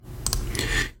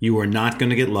You are not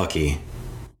going to get lucky.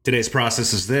 Today's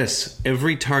process is this.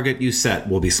 Every target you set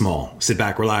will be small. Sit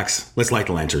back, relax. Let's light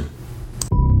the lantern.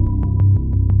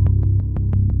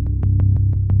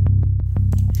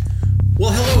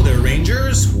 Well, hello there,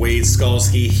 Rangers. Wade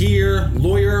Skalski here,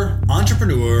 lawyer,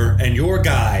 entrepreneur, and your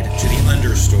guide to the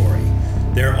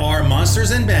understory. There are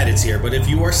monsters and bandits here, but if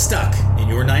you are stuck in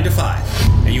your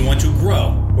 9-to-5 and you want to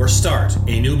grow or start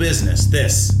a new business,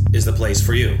 this is the place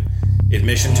for you.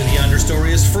 Admission to the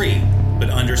understory is free, but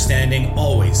understanding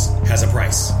always has a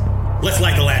price. Let's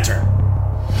light the lantern.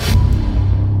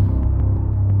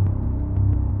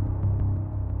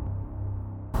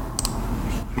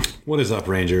 What is up,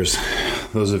 Rangers?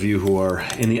 Those of you who are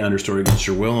in the understory against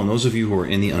your will, and those of you who are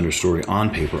in the understory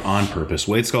on paper, on purpose.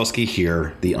 Wade Skalski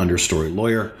here, the understory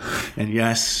lawyer. And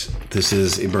yes, this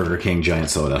is a Burger King giant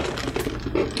soda.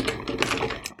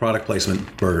 Product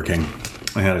placement, Burger King.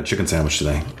 I had a chicken sandwich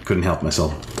today. Couldn't help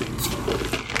myself.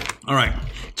 All right.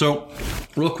 So,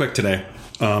 real quick today.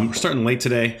 We're starting late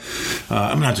today.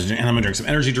 I'm going to drink some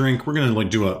energy drink. We're going to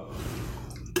do a...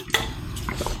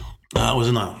 I was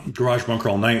in the garage bunker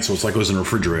all night, so it's like it was in a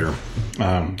refrigerator.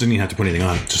 Didn't even have to put anything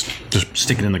on. Just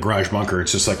stick it in the garage bunker.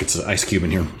 It's just like it's an ice cube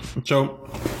in here. So,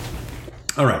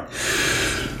 all right.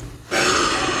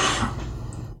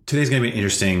 Today's going to be an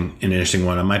interesting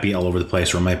one. I might be all over the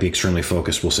place, or I might be extremely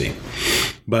focused. We'll see.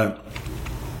 But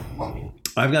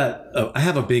I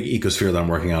have a big ecosphere that I'm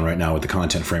working on right now with the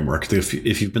content framework.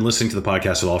 If you've been listening to the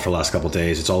podcast at all for the last couple of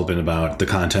days, it's all been about the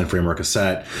content framework is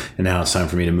set, and now it's time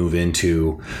for me to move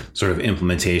into sort of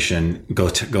implementation, go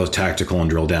tactical and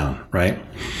drill down, right?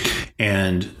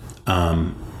 And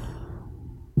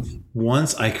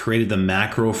once I created the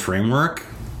macro framework,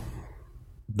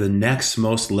 the next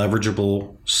most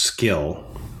leverageable skill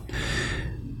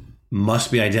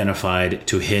must be identified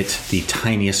to hit the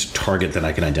tiniest target that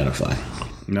I can identify.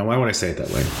 Now, why would I say it that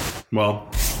way? Well,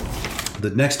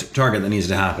 the next target that needs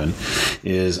to happen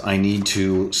is I need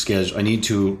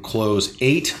to close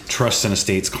 8 trust and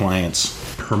estates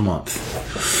clients per month.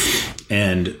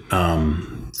 And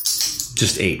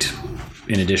just 8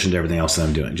 in addition to everything else that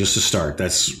I'm doing, just to start.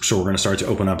 So we're going to start to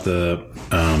open up the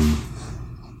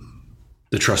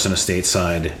trust and estate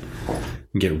side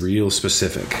and get real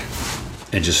specific.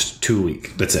 And just 2 a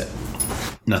week. That's it.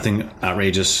 Nothing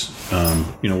outrageous.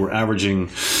 We're averaging,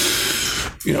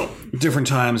 different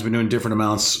times. Been doing different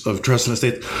amounts of trust and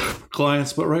estate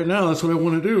clients. But right now, that's what I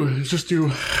want to do. Is just do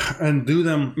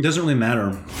them. It doesn't really matter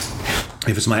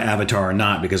if it's my avatar or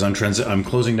not, because I'm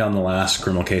closing down the last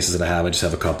criminal cases that I have. I just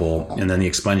have a couple. And then the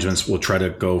expungements will try to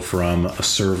go from a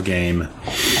serve game.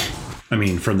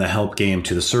 From the help game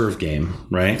to the serve game,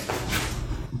 right?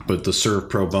 But the serve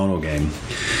pro bono game.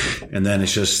 And then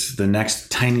it's just the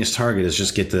next tiniest target is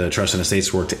just get the trust and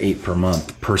estates work to 8 per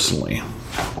month personally.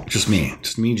 Just me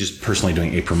personally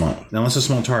doing 8 per month. Now that's a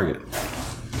small target,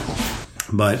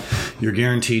 but you're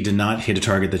guaranteed to not hit a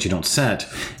target that you don't set.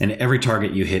 And every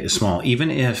target you hit is small. Even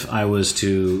if I was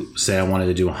to say I wanted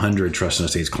to do 100 trust and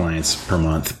estates clients per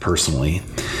month personally,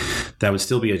 that would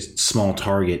still be a small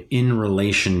target in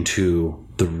relation to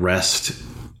the rest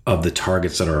of the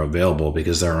targets that are available,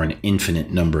 because there are an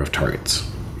infinite number of targets.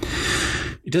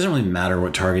 It doesn't really matter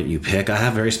what target you pick. I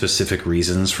have very specific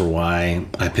reasons for why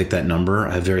I picked that number.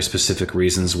 I have very specific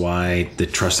reasons why the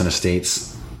trust and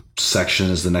estates section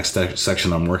is the next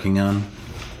section I'm working on.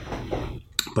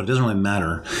 But it doesn't really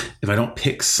matter. If I don't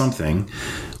pick something,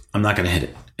 I'm not going to hit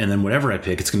it. And then whatever I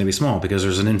pick, it's going to be small, because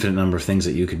there's an infinite number of things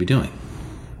that you could be doing.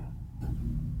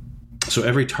 So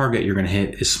every target you're going to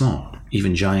hit is small.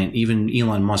 Even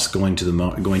Elon Musk going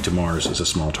to Mars is a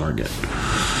small target.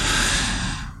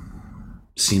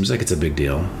 Seems like it's a big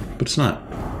deal, but it's not,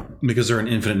 because there are an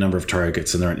infinite number of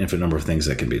targets and there are an infinite number of things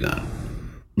that can be done.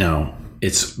 Now,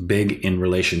 it's big in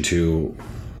relation to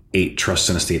 8 trust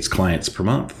and estates clients per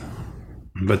month.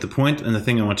 But the point and the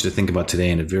thing I want you to think about today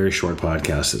in a very short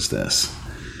podcast is this.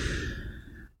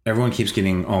 Everyone keeps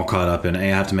getting all caught up in,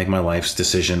 hey, I have to make my life's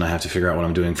decision. I have to figure out what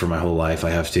I'm doing for my whole life.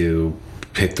 I have to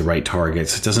pick the right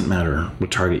targets. It doesn't matter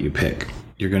what target you pick.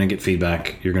 You're going to get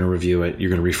feedback. You're going to review it.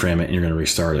 You're going to reframe it, and you're going to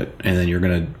restart it. And then you're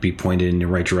going to be pointed in the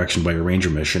right direction by your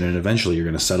Ranger mission. And eventually you're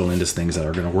going to settle into things that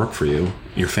are going to work for you,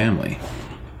 your family.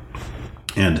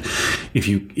 And if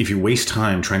you waste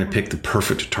time trying to pick the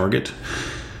perfect target,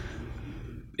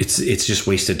 it's just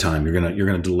wasted time. You're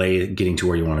going to delay getting to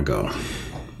where you want to go.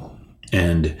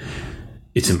 And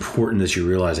it's important that you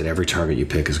realize that every target you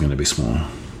pick is going to be small.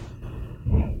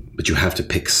 But you have to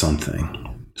pick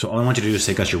something. So all I want you to do is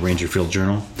take out your Rangerfield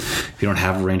journal. If you don't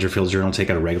have a Rangerfield journal, take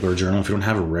out a regular journal. If you don't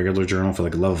have a regular journal, for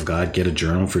the love of God, get a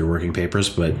journal for your working papers.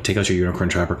 But take out your Unicorn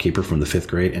Trapper Keeper from the 5th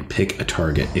grade and pick a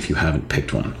target if you haven't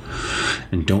picked one.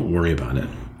 And don't worry about it.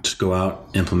 Just go out,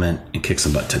 implement, and kick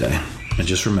some butt today. And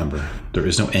just remember, there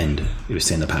is no end if you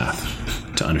stay in the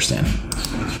path to understand.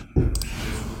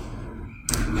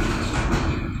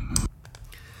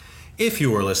 If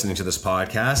you are listening to this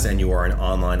podcast and you are an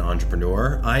online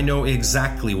entrepreneur, I know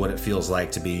exactly what it feels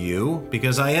like to be you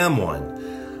because I am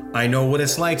one. I know what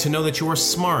it's like to know that you are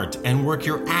smart and work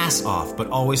your ass off but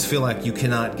always feel like you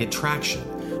cannot get traction.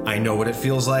 I know what it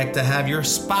feels like to have your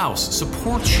spouse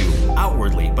support you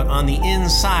outwardly, but on the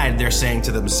inside they're saying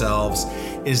to themselves,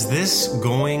 is this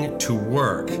going to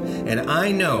work? And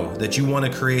I know that you want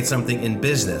to create something in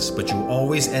business, but you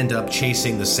always end up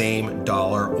chasing the same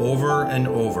dollar over and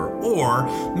over.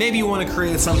 Or maybe you want to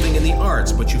create something in the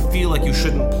arts, but you feel like you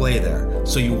shouldn't play there.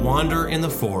 So you wander in the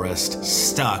forest,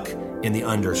 stuck in the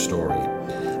understory.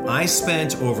 I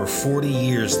spent over 40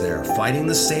 years there fighting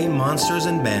the same monsters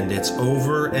and bandits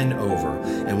over and over.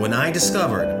 And when I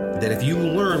discovered that if you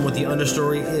learn what the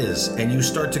understory is and you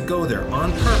start to go there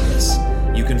on purpose,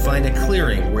 you can find a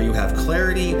clearing where you have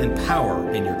clarity and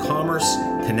power in your commerce,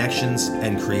 connections,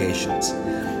 and creations.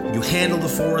 You handle the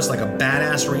forest like a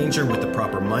badass ranger with the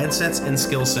proper mindsets and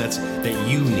skill sets that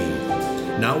you need.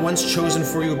 Not once chosen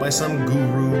for you by some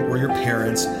guru or your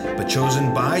parents, but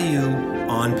chosen by you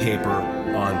on paper,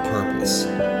 on purpose.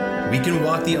 We can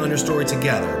walk the understory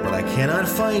together, but I cannot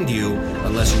find you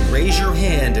unless you raise your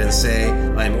hand and say,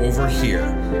 I'm over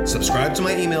here. Subscribe to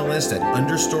my email list at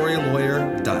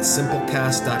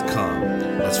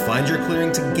understorylawyer.simplecast.com. Let's find your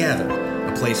clearing together,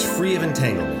 a place free of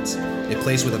entanglements, a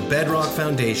place with a bedrock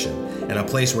foundation, and a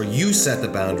place where you set the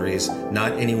boundaries,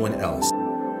 not anyone else.